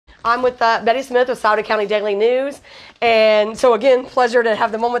I'm with Betty Smith with Sauter County Daily News. And so again, pleasure to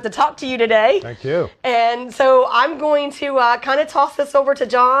have the moment to talk to you today. Thank you. And so I'm going to kind of toss this over to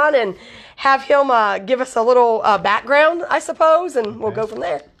John and have him give us a little background, I suppose, and we'll go from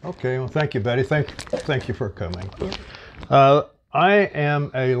there. Okay, well, thank you, Betty. Thank you for coming. I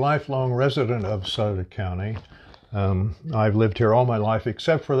am a lifelong resident of Sauter County. I've lived here all my life,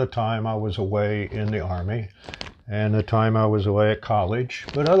 except for the time I was away in the Army and the time I was away at college.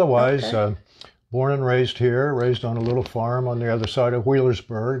 But otherwise, born and raised here, raised on a little farm on the other side of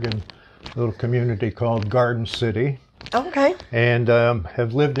Wheelersburg in a little community called Garden City. Okay. And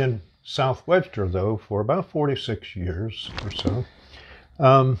have lived in South Webster, though, for about 46 years or so.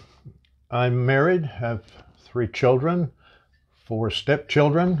 I'm married, have 3 children, 4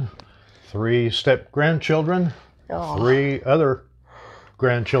 stepchildren, 3 step-grandchildren, 3 other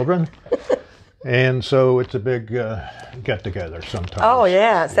grandchildren. And so it's a big get-together sometimes. Oh,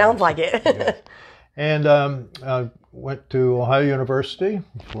 yeah. It sounds like it. Yeah. And I went to Ohio University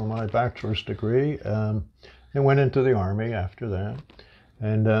for my bachelor's degree and went into the Army after that.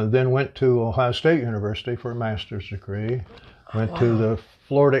 And then went to Ohio State University for a master's degree. Went to the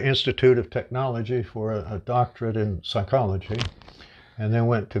Florida Institute of Technology for a doctorate in psychology. And then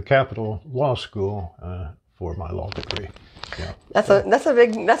went to Capital Law School for my law degree. Yeah. That's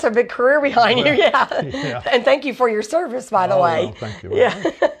a big career behind you, yeah. And thank you for your service, by the way. Well, thank you.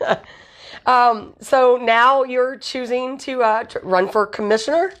 Yeah. So now you're choosing to run for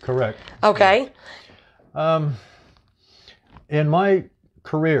commissioner? Correct. Okay. In my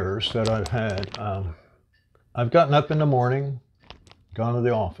careers that I've had, I've gotten up in the morning, gone to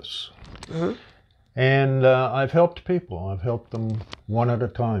the office, and I've helped people. I've helped them one at a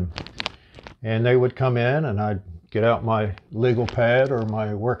time. And they would come in and I'd get out my legal pad or my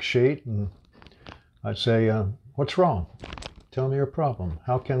worksheet and I'd say, what's wrong? Tell me your problem.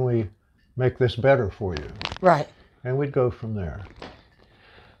 How can we make this better for you? Right. And we'd go from there.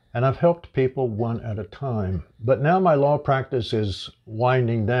 And I've helped people one at a time. But now my law practice is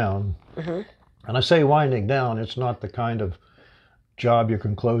winding down. And I say winding down, it's not the kind of job you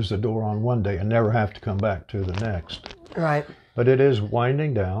can close the door on one day and never have to come back to the next. Right. But it is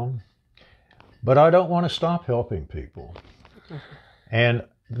winding down. But I don't want to stop helping people. And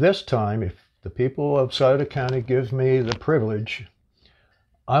this time, if the people of Sauter County give me the privilege,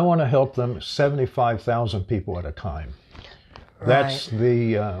 I want to help them 75,000 people at a time. That's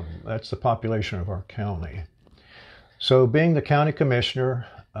the population of our county. So being the county commissioner,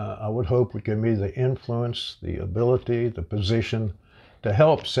 I would hope would give me the influence, the ability, the position to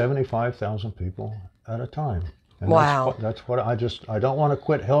help 75,000 people at a time. And wow. That's what I don't want to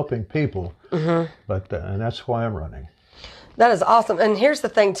quit helping people, but and that's why I'm running. That is awesome. And here's the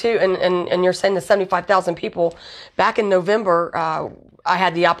thing too, and you're saying the 75,000 people. Back in November, I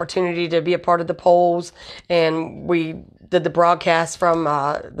had the opportunity to be a part of the polls, and we did the broadcast from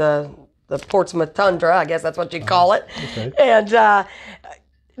the Portsmouth Tundra, I guess that's what you'd call it. Okay. And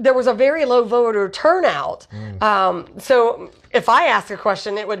there was a very low voter turnout. So if I ask a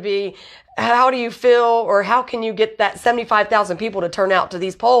question, it would be, how do you feel, or how can you get that 75,000 people to turn out to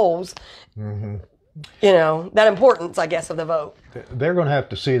these polls? You know, that importance, I guess, of the vote. They're going to have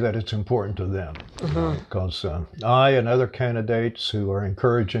to see that it's important to them. Because I and other candidates who are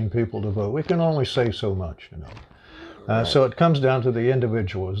encouraging people to vote, we can only say so much, you know. So it comes down to the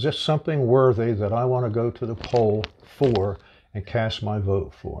individual. Is this something worthy that I want to go to the poll for and cast my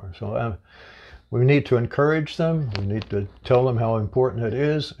vote for? So we need to encourage them. We need to tell them how important it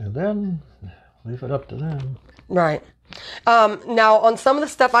is, and then leave it up to them. Right. Now, on some of the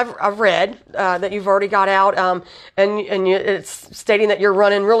stuff I've read that you've already got out, and it's stating that you're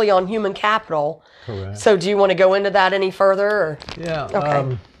running really on human capital. Correct. So do you want to go into that any further? Or? Yeah.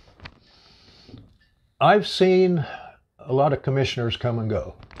 Okay. I've seen a lot of commissioners come and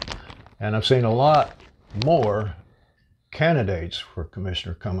go, and I've seen a lot more candidates for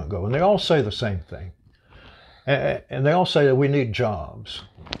commissioner come and go, and they all say the same thing. And they all say that we need jobs.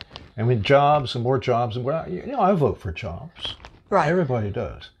 And we need jobs and more jobs. And you know, I vote for jobs. Right. Everybody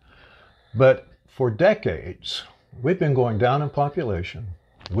does. But for decades, we've been going down in population.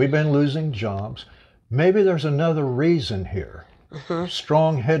 We've been losing jobs. Maybe there's another reason here.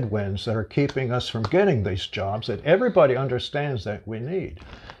 Strong headwinds that are keeping us from getting these jobs that everybody understands that we need.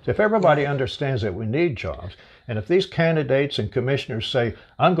 So if everybody understands that we need jobs, and if these candidates and commissioners say,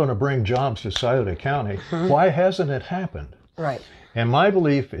 I'm going to bring jobs to Sauter County, why hasn't it happened? Right. And my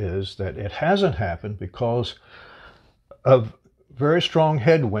belief is that it hasn't happened because of very strong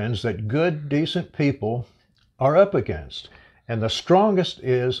headwinds that good, decent people are up against. And the strongest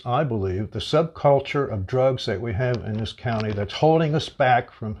is, I believe, the subculture of drugs that we have in this county that's holding us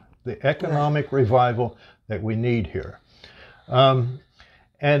back from the economic revival that we need here. The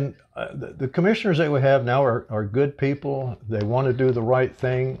commissioners that we have now are good people. They want to do the right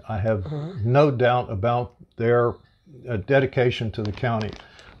thing. I have no doubt about their dedication to the county.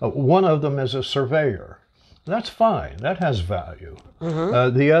 One of them is a surveyor. That's fine. That has value.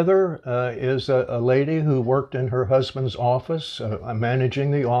 The other is a lady who worked in her husband's office,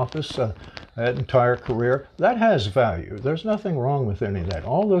 managing the office that entire career. That has value. There's nothing wrong with any of that.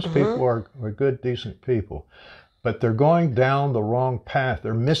 All those people are good, decent people. But they're going down the wrong path.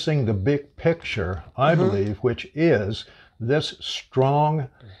 They're missing the big picture, I believe, which is this strong,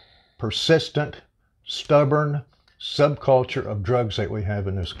 persistent, stubborn subculture of drugs that we have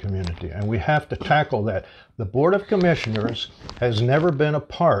in this community. And we have to tackle that. The Board of Commissioners has never been a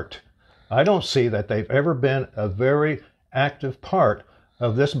part, I don't see that they've ever been a very active part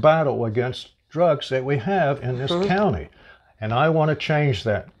of this battle against drugs that we have in this county. And I want to change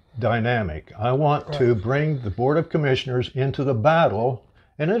that dynamic. I want to bring the Board of Commissioners into the battle,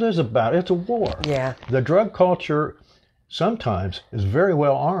 and it's a war. Yeah. The drug culture sometimes is very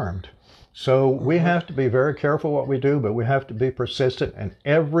well armed. So we have to be very careful what we do, but we have to be persistent, and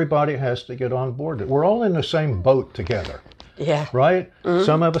everybody has to get on board. We're all in the same boat together. Yeah. Right?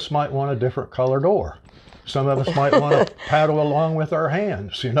 Some of us might want a different colored oar. Some of us might want to paddle along with our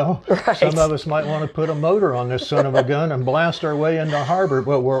hands, you know. Right. Some of us might want to put a motor on this son of a gun and blast our way into harbor,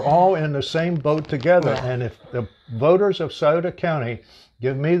 but we're all in the same boat together. Yeah. And if the voters of Scioto County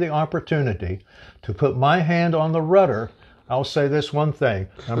give me the opportunity to put my hand on the rudder, I'll say this one thing.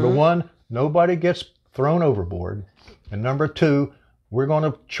 Number one, nobody gets thrown overboard. And number two, we're going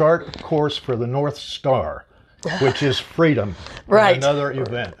to chart a course for the North Star, which is freedom. Right. Another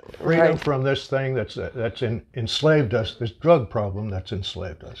event. Freedom from this thing that's enslaved us, this drug problem that's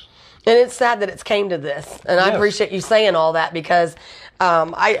enslaved us. And it's sad that it's came to this. And I appreciate you saying all that, because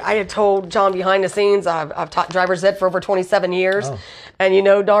I had told John behind the scenes, I've taught driver's ed for over 27 years. Oh. And you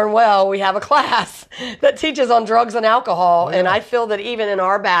know darn well we have a class that teaches on drugs and alcohol. Oh, yeah. And I feel that even in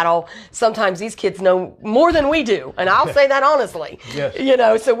our battle, sometimes these kids know more than we do. And I'll say that honestly. Yes. You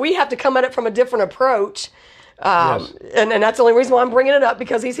know, so we have to come at it from a different approach. Yes. And that's the only reason why I'm bringing it up,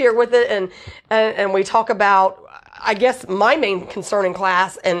 because he's here with it. And we talk about, I guess, my main concern in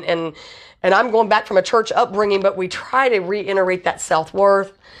class, and I'm going back from a church upbringing, but we try to reiterate that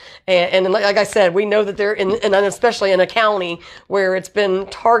self-worth. And like I said, we know that they're and especially in a county where it's been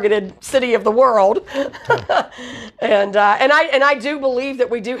targeted city of the world. and I do believe that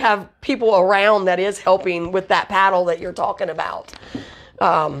we do have people around that is helping with that paddle that you're talking about.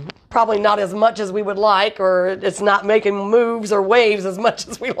 Probably not as much as we would like, or it's not making moves or waves as much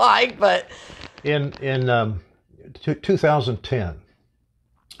as we like, but in 2010,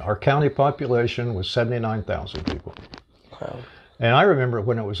 our county population was 79,000 people. Wow. And I remember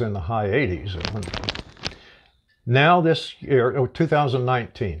when it was in the high 80s. Now this year,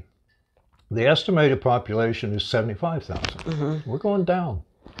 2019, the estimated population is 75,000. We're going down.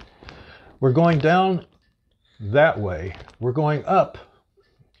 We're going down that way. We're going up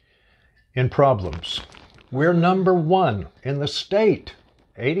in problems. We're number one in the state.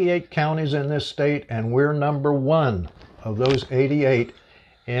 88 counties in this state, and we're number one of those 88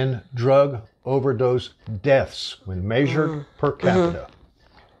 in drug overdose deaths when measured per capita.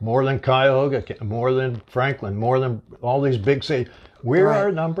 More than Cuyahoga, more than Franklin, more than all these big cities. We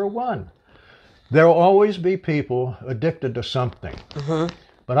are number one. There will always be people addicted to something.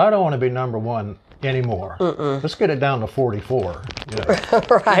 But I don't want to be number one anymore. Let's get it down to 44.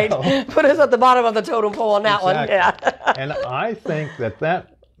 Right. You know? Put us at the bottom of the totem pole on that one. Yeah. And I think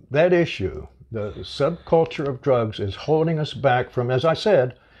that issue, the subculture of drugs, is holding us back from, as I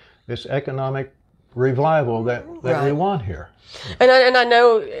said, this economic revival that we want here. And I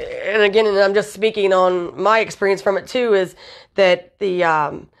know, and again, and I'm just speaking on my experience from it too, is that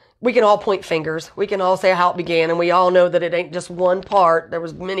we can all point fingers. We can all say how it began, and we all know that it ain't just one part. There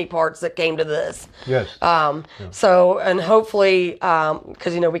was many parts that came to this. Yes. So, and hopefully,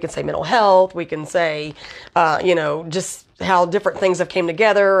 because, we can say mental health, we can say, just how different things have came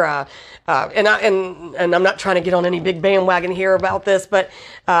together. And I'm not trying to get on any big bandwagon here about this, but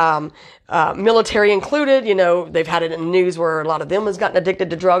military included, they've had it in the news where a lot of them has gotten addicted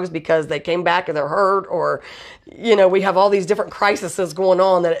to drugs because they came back and they're hurt, or, we have all these different crises going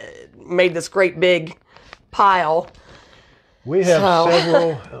on that made this great big pile. We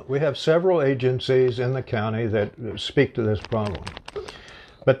have several agencies in the county that speak to this problem,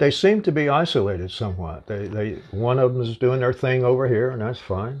 but they seem to be isolated somewhat. One of them is doing their thing over here, and that's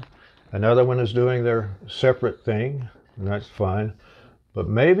fine. Another one is doing their separate thing, and that's fine. But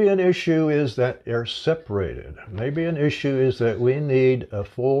maybe an issue is that they're separated. Maybe an issue is that we need a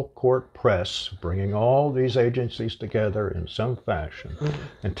full court press bringing all these agencies together in some fashion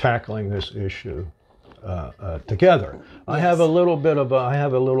and tackling this issue together. Yes. I have a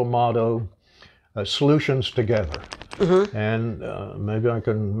little motto, solutions together. And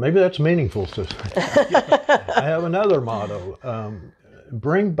maybe that's meaningful to say. I have another motto,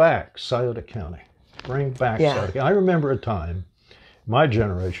 bring back Scioto County. Bring back Scioto County. I remember a time, my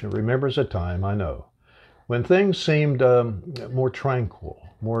generation remembers a time, I know, when things seemed more tranquil,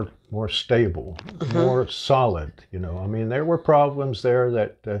 more stable, more solid. You know, I mean, there were problems there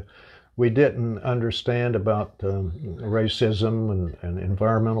that we didn't understand about racism and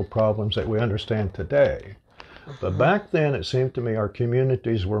environmental problems that we understand today. But back then, it seemed to me our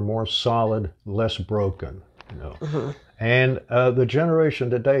communities were more solid, less broken. You know, and the generation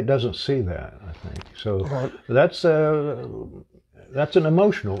today doesn't see that. I think so. That's an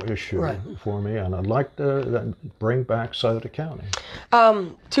emotional issue for me, and I'd like to bring back Scioto County.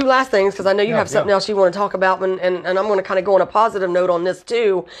 Two last things, because I know you have something else you want to talk about, and I'm going to kind of go on a positive note on this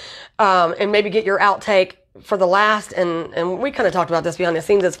too, and maybe get your outtake for the last, and we kind of talked about this behind the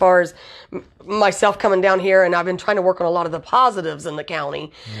scenes as far as myself coming down here, and I've been trying to work on a lot of the positives in the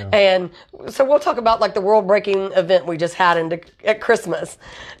county. And so we'll talk about like the world-breaking event we just had at Christmas,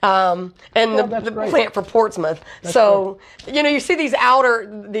 and the plant for Portsmouth. So, you know, you see the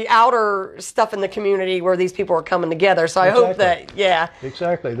outer stuff in the community where these people are coming together. So I hope that,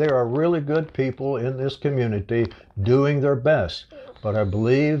 Exactly. There are really good people in this community doing their best. But I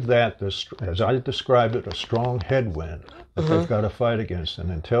believe that, as I described it, a strong headwind that they've got to fight against.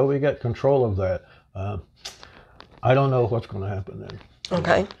 And until we get control of that, I don't know what's going to happen then.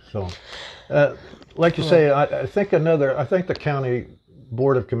 Okay. So, like you say, I think the County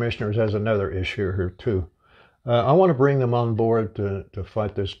Board of Commissioners has another issue here too. I want to bring them on board to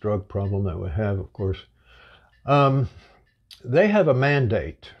fight this drug problem that we have, of course. They have a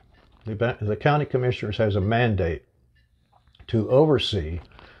mandate. The County Commissioners has a mandate to oversee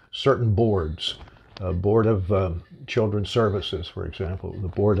certain boards, Board of Children's Services, for example, the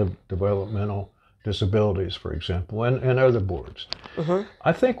Board of Developmental Disabilities, for example, and other boards.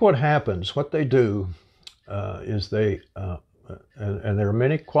 I think what they do is they, and there are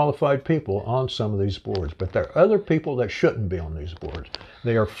many qualified people on some of these boards, but there are other people that shouldn't be on these boards.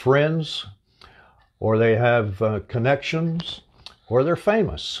 They are friends, or they have connections, or they're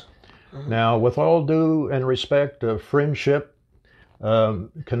famous. Now, with all due and respect of friendship,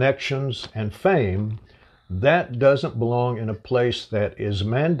 connections, and fame, that doesn't belong in a place that is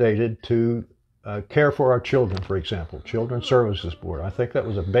mandated to care for our children, for example. Children's Services Board. I think that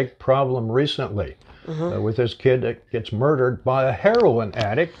was a big problem recently with this kid that gets murdered by a heroin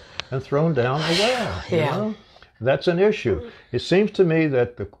addict and thrown down a well. You know? That's an issue. It seems to me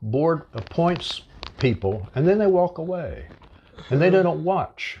that the board appoints people and then they walk away. And they don't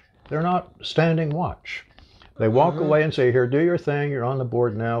watch. They're not standing watch. They walk away and say, here, do your thing. You're on the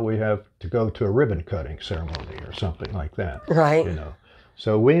board now. We have to go to a ribbon cutting ceremony or something like that. Right. You know.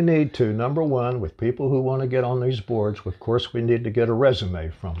 So we need to, number one, with people who want to get on these boards, of course, we need to get a resume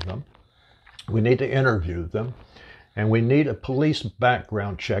from them. We need to interview them. And we need a police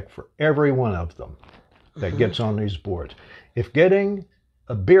background check for every one of them that gets on these boards. If getting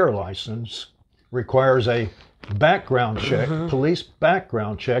a beer license requires a background check, police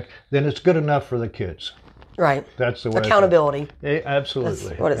background check, then it's good enough for the kids. Right. That's the way. Accountability. Absolutely.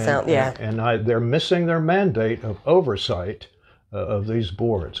 That's what it sounds. Yeah. And they're missing their mandate of oversight of these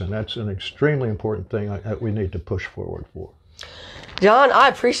boards, and that's an extremely important thing that we need to push forward for. John, I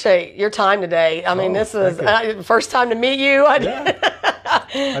appreciate your time today. I mean, this is the first time to meet you. I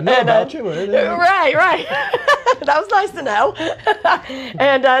know about you. Right. That was nice to know.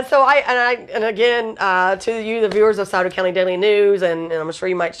 And again, to you, the viewers of Scioto County Daily News, and I'm sure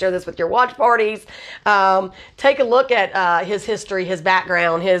you might share this with your watch parties. Take a look at his history, his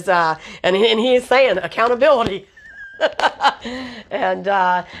background, and he is saying accountability. and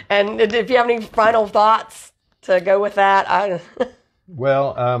if you have any final thoughts to go with that,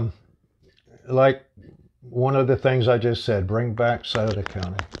 Well, like one of the things I just said, bring back Scioto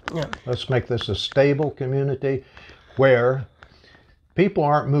County. Yeah. Let's make this a stable community where people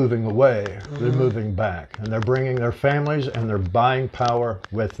aren't moving away, they're moving back. And they're bringing their families and their buying power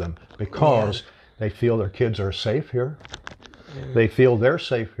with them because they feel their kids are safe here, they feel they're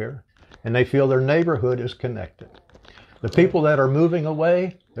safe here, and they feel their neighborhood is connected. The people that are moving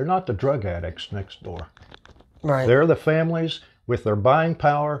away, they're not the drug addicts next door. Right. They're the families with their buying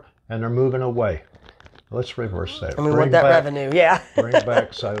power, and they're moving away. Let's reverse that. And we want that revenue, Bring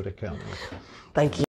back Scioto County. Thank you.